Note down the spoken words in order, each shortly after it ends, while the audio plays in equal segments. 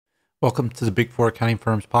Welcome to the Big Four Accounting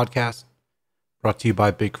Firms podcast, brought to you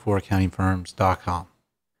by big4accountingfirms.com.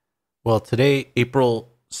 Well, today, April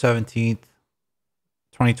 17th,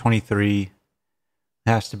 2023,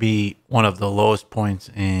 has to be one of the lowest points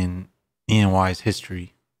in E&Y's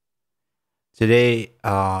history. Today,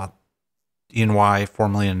 E&Y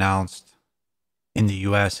formally announced, in the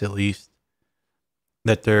US at least,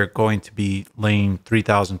 that they're going to be laying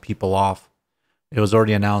 3,000 people off. It was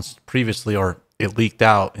already announced previously, or it leaked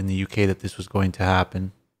out in the UK, that this was going to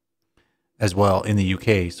happen as well in the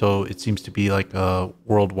UK. So it seems to be like a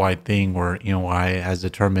worldwide thing where EY has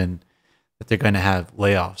determined that they're going to have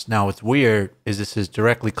layoffs. Now, what's weird is this is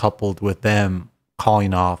directly coupled with them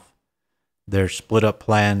calling off their split up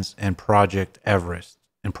plans and Project Everest.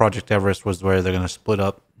 And Project Everest was where they're going to split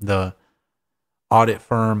up the audit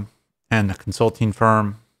firm and the consulting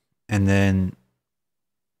firm, and then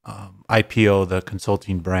IPO the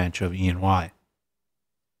consulting branch of E&Y.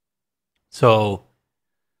 So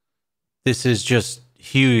this is just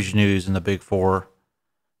huge news in the Big Four,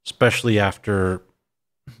 especially after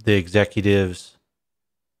the executives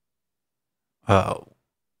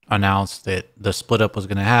announced that the split up was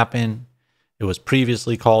going to happen. It was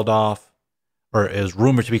previously called off, or it was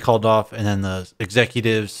rumored to be called off, and then the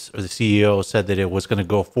executives or the CEO said that it was going to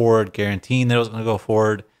go forward, guaranteeing that it was going to go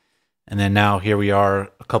forward. And then now here we are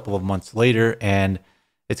a couple of months later, and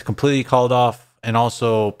it's completely called off. And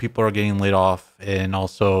also people are getting laid off, and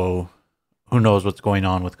also who knows what's going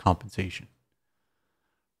on with compensation.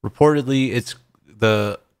 Reportedly,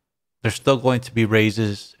 there's still going to be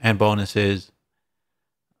raises and bonuses.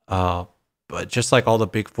 But just like all the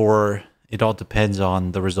Big Four, it all depends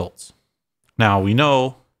on the results. Now, we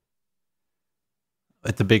know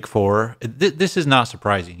at the Big Four, this is not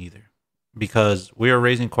surprising either, because we are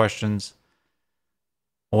raising questions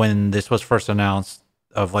when this was first announced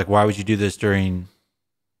of like, why would you do this during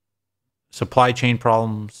supply chain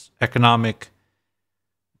problems, economic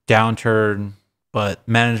downturn? But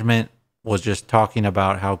management was just talking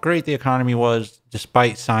about how great the economy was,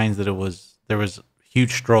 despite signs that there was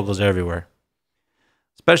huge struggles everywhere,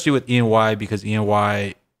 especially with E&Y, because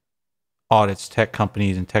E&Y audits tech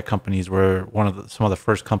companies, and tech companies were some of the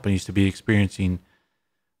first companies to be experiencing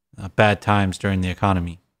bad times during the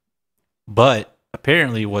economy. But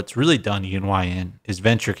apparently what's really done E&Y in is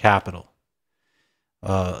venture capital.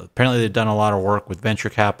 Apparently they've done a lot of work with venture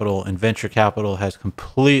capital, and venture capital has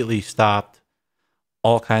completely stopped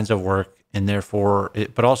all kinds of work, and therefore,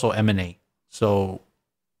 but also M&A. So,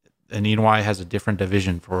 and E&Y has a different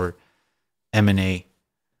division for M&A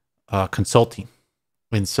consulting.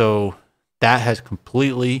 And so that has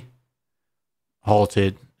completely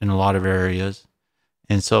halted in a lot of areas.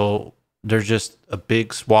 And so there's just a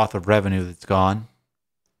big swath of revenue that's gone.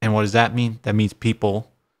 And what does that mean? That means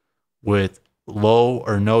people with low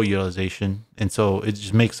or no utilization. And so it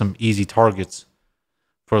just makes them easy targets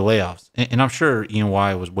for layoffs. And I'm sure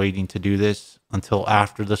E&Y was waiting to do this until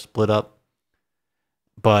after the split up.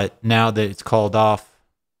 But now that it's called off,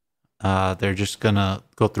 they're just going to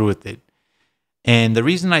go through with it. And the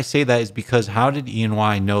reason I say that is because how did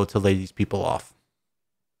E&Y know to lay these people off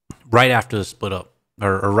right after the split up?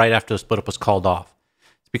 Or right after the split up was called off?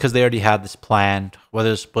 It's because they already had this planned. Whether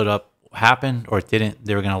the split up happened or it didn't,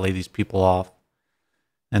 they were going to lay these people off,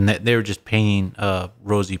 and they were just painting a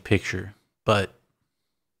rosy picture. But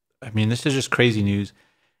I mean, this is just crazy news.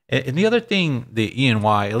 And the other thing, the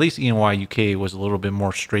E&Y, at least E&Y UK, was a little bit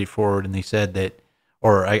more straightforward, and they said that,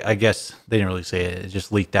 or I guess they didn't really say it. It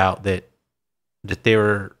just leaked out that they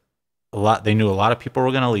were they knew a lot of people were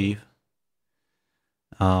going to leave.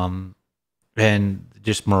 And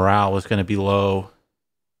just morale was going to be low,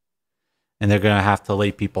 and they're going to have to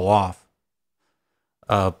lay people off.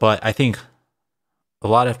 But I think a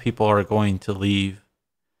lot of people are going to leave.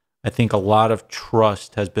 I think a lot of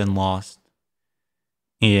trust has been lost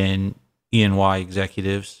in E&Y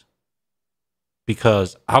executives,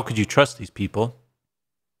 because how could you trust these people?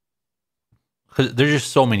 Because there's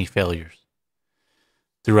just so many failures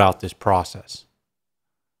throughout this process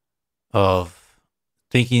of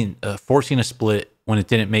forcing a split when it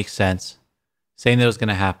didn't make sense, saying that it was going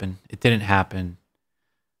to happen. It didn't happen.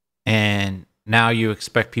 And now you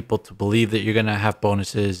expect people to believe that you're going to have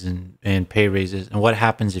bonuses and pay raises. And what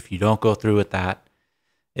happens if you don't go through with that?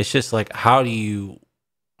 It's just like, how do you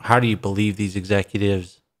believe these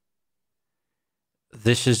executives?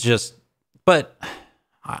 This is just, but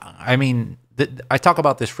I mean, I talk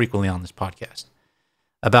about this frequently on this podcast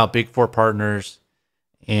about Big Four partners,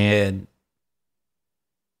 and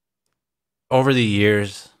over the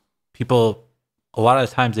years, people, a lot of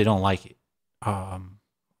times they don't like it.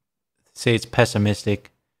 Say it's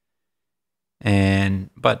pessimistic.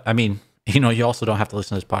 But I mean, you also don't have to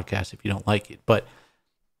listen to this podcast if you don't like it. But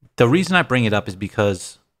the reason I bring it up is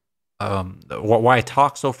because why I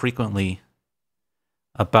talk so frequently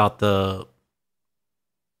about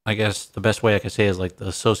I guess the best way I could say is like the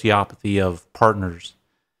sociopathy of partners.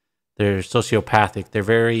 They're sociopathic. They're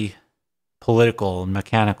very political and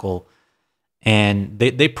mechanical, and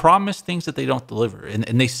they promise things that they don't deliver,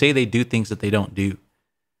 and they say they do things that they don't do,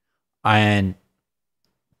 and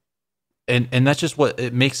that's just what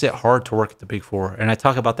it makes it hard to work at the Big Four. And I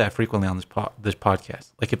talk about that frequently on this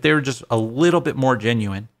podcast. Like if they were just a little bit more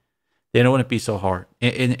genuine, then it wouldn't be so hard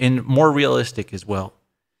and more realistic as well.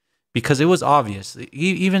 Because it was obvious,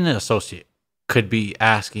 even an associate could be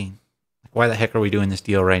asking, why the heck are we doing this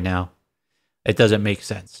deal right now? It doesn't make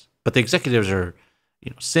sense. But the executives are,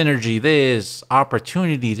 synergy, this,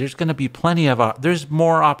 opportunity. There's going to be plenty of, there's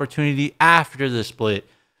more opportunity after the split,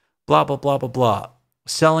 blah, blah, blah, blah, blah.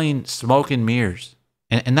 Selling smoke and mirrors.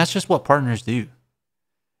 And that's just what partners do.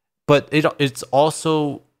 But it's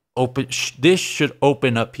also open. This should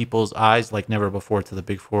open up people's eyes like never before to the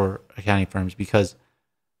Big Four accounting firms because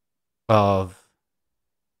of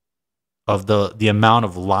the amount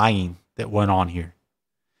of lying that went on here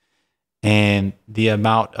and the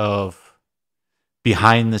amount of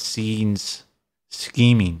behind the scenes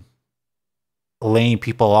scheming, laying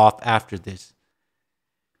people off after this.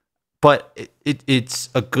 But it's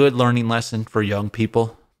a good learning lesson for young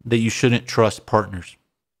people that you shouldn't trust partners.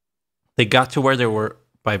 They got to where they were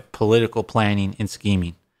by political planning and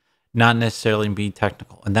scheming, not necessarily being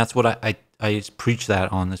technical. And that's what I preach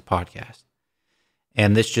that on this podcast.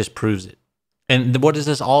 And this just proves it. And what does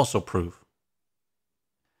this also prove?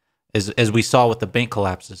 As we saw with the bank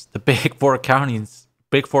collapses, the Big Four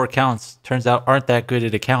accounts turns out aren't that good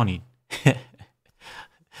at accounting.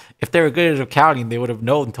 If they were good at accounting, they would have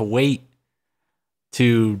known to wait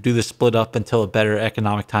to do the split up until a better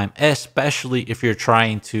economic time, especially if you're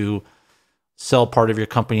trying to sell part of your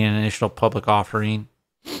company in an initial public offering.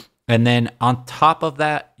 And then on top of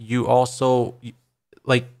that, you also,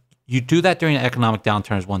 you do that during an economic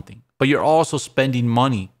downturn is one thing, but you're also spending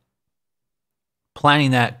money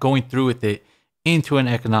planning that, going through with it into an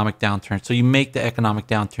economic downturn. So you make the economic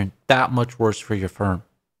downturn that much worse for your firm.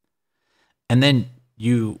 And then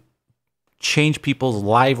you change people's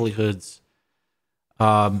livelihoods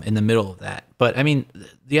in the middle of that. But I mean,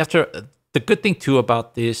 the good thing too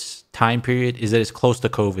about this time period is that it's close to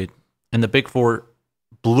COVID, and the Big Four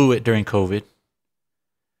blew it during COVID.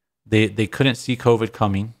 They couldn't see COVID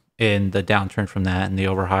coming and the downturn from that, and they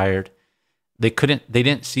overhired. They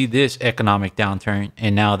didn't see this economic downturn,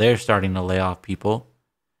 and now they're starting to lay off people.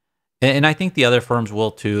 And I think the other firms will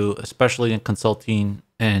too, especially in consulting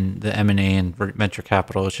and the M&A and venture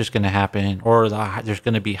capital. It's just going to happen, or there's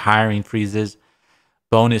going to be hiring freezes,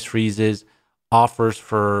 bonus freezes, offers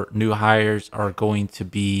for new hires are going to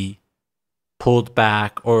be pulled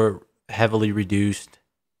back or heavily reduced.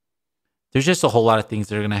 There's just a whole lot of things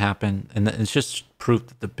that are going to happen, and it's just proof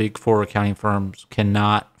that the Big Four accounting firms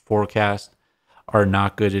cannot forecast, are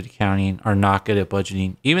not good at accounting, are not good at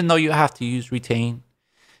budgeting, even though you have to use retain,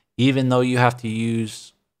 even though you have to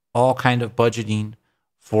use all kind of budgeting,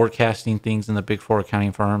 forecasting things in the Big Four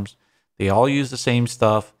accounting firms. They all use the same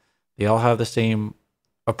stuff. They all have the same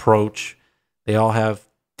approach. They all have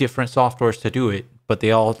different softwares to do it, but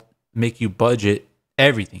they all make you budget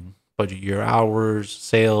everything. Budget your hours,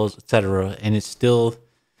 sales, etc. And it still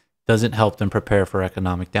doesn't help them prepare for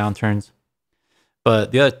economic downturns.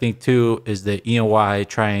 But the other thing too is that E&Y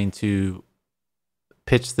trying to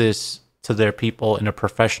pitch this to their people in a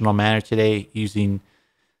professional manner today, using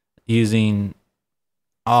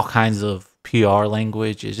all kinds of PR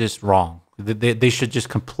language is just wrong. They should just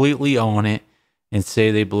completely own it and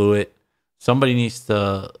say they blew it. Somebody needs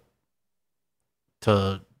to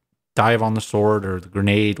dive on the sword or the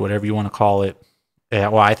grenade, whatever you want to call it. Yeah,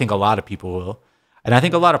 well, I think a lot of people will. And I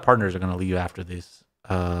think a lot of partners are going to leave after this.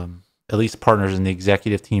 At least partners in the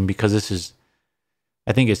executive team, because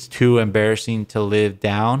I think it's too embarrassing to live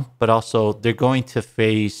down, but also they're going to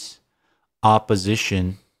face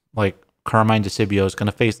opposition. Like Carmine DeCibio is going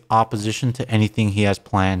to face opposition to anything he has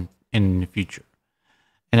planned in the future.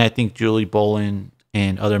 And I think Julie Boland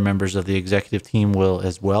and other members of the executive team will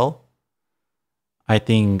as well. I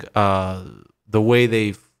think the way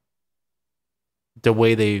they've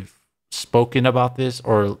spoken about this,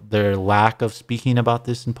 or their lack of speaking about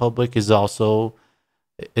this in public, also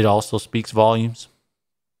speaks volumes.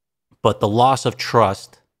 But the loss of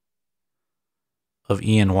trust of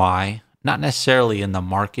E&Y, not necessarily in the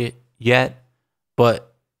market yet,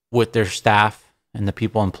 but with their staff and the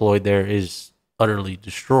people employed there, is utterly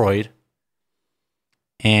destroyed.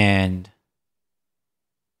 And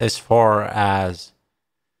as far as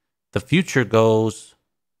the future goes,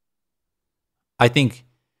 I think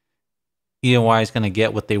E&Y is going to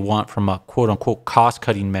get what they want from a quote unquote cost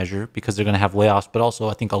cutting measure because they're going to have layoffs. But also,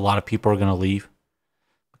 I think a lot of people are going to leave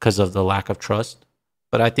because of the lack of trust.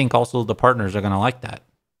 But I think also the partners are going to like that.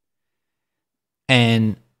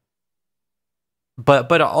 And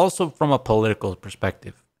but also from a political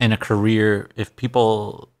perspective and a career, if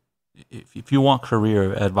you want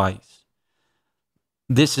career advice,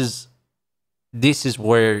 this is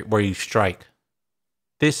where you strike.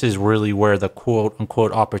 This is really where the quote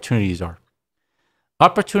unquote opportunities are.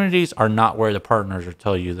 Opportunities are not where the partners are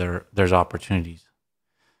telling you there's opportunities.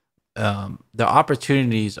 The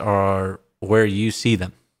opportunities are where you see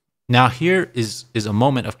them. Now here is a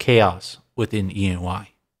moment of chaos within E&Y,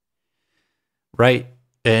 right?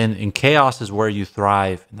 And chaos is where you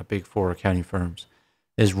thrive in the big four accounting firms.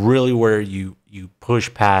 Is really where you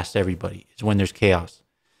push past everybody. Is when there's chaos.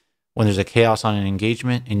 When there's a chaos on an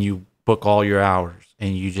engagement and you book all your hours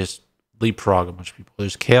and you just leapfrog a bunch of people.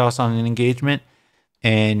 There's chaos on an engagement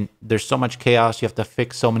and there's so much chaos. You have to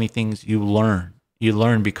fix so many things. You learn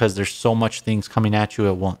because there's so much things coming at you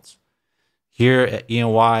at once. Here at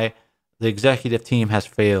E&Y, the executive team has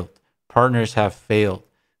failed. Partners have failed.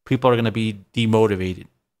 People are going to be demotivated.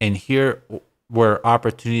 And here where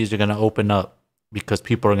opportunities are going to open up because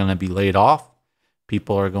people are going to be laid off.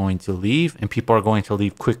 People are going to leave and people are going to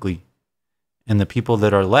leave quickly. And the people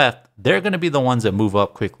that are left, they're going to be the ones that move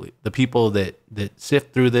up quickly. The people that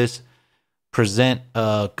sift through this, present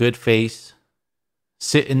a good face,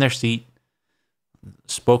 sit in their seat.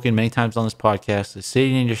 Spoken many times on this podcast, that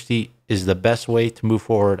sitting in your seat is the best way to move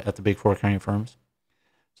forward at the big four accounting firms.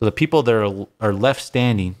 So the people that are left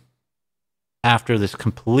standing after this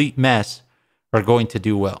complete mess are going to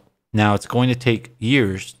do well. Now, it's going to take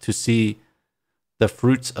years to see the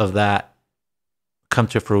fruits of that come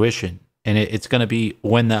to fruition. And it's going to be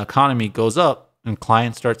when the economy goes up and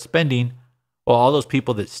clients start spending, well, all those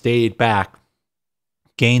people that stayed back,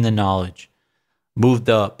 gained the knowledge, moved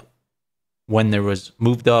up,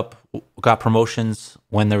 got promotions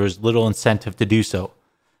when there was little incentive to do so,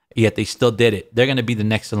 yet they still did it. They're going to be the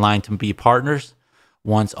next in line to be partners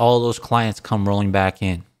once all those clients come rolling back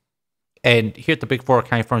in. And here at the big four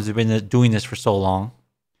accounting firms, they've been doing this for so long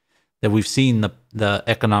that we've seen the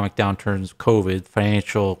economic downturns, COVID,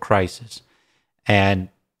 financial crisis, and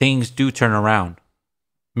things do turn around.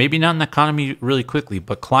 Maybe not in the economy really quickly,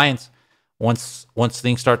 but clients, once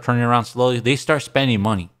things start turning around slowly, they start spending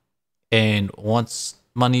money. And once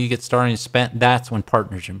money gets starting to spend, that's when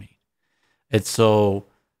partners are made. And so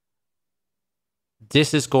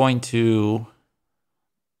this is going to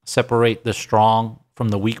separate the strong from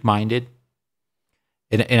the weak-minded.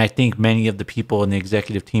 And I think many of the people in the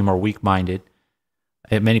executive team are weak-minded,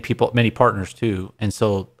 and many partners too. And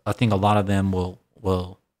so I think a lot of them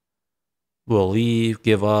will leave,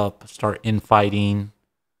 give up, start infighting,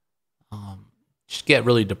 just get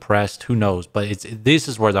really depressed. Who knows? But this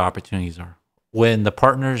is where the opportunities are. When the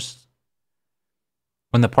partners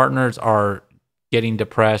are getting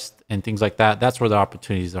depressed and things like that, that's where the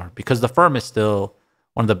opportunities are, because the firm is still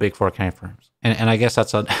one of the big four accounting firms. And I guess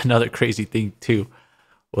that's another crazy thing too,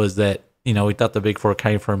 was that, we thought the big four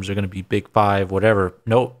accounting firms are going to be big five, whatever.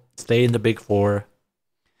 Nope, stay in the big four.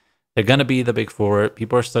 They're going to be the big four.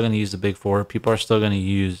 People are still going to use the big four. People are still going to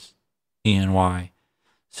use E&Y.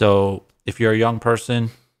 So if you're a young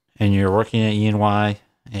person and you're working at E&Y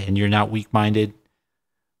and you're not weak-minded,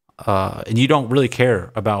 and you don't really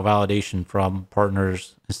care about validation from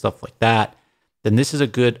partners and stuff like that, then this is a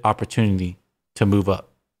good opportunity to move up,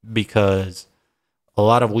 because a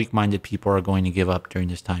lot of weak-minded people are going to give up during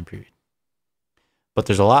this time period. But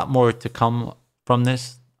there's a lot more to come from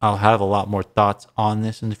this. I'll have a lot more thoughts on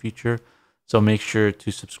this in the future. So make sure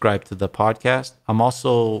to subscribe to the podcast.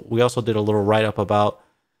 We also did a little write-up about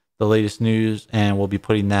the latest news, and we'll be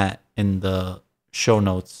putting that in the show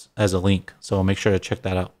notes as a link. So make sure to check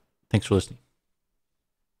that out. Thanks for listening.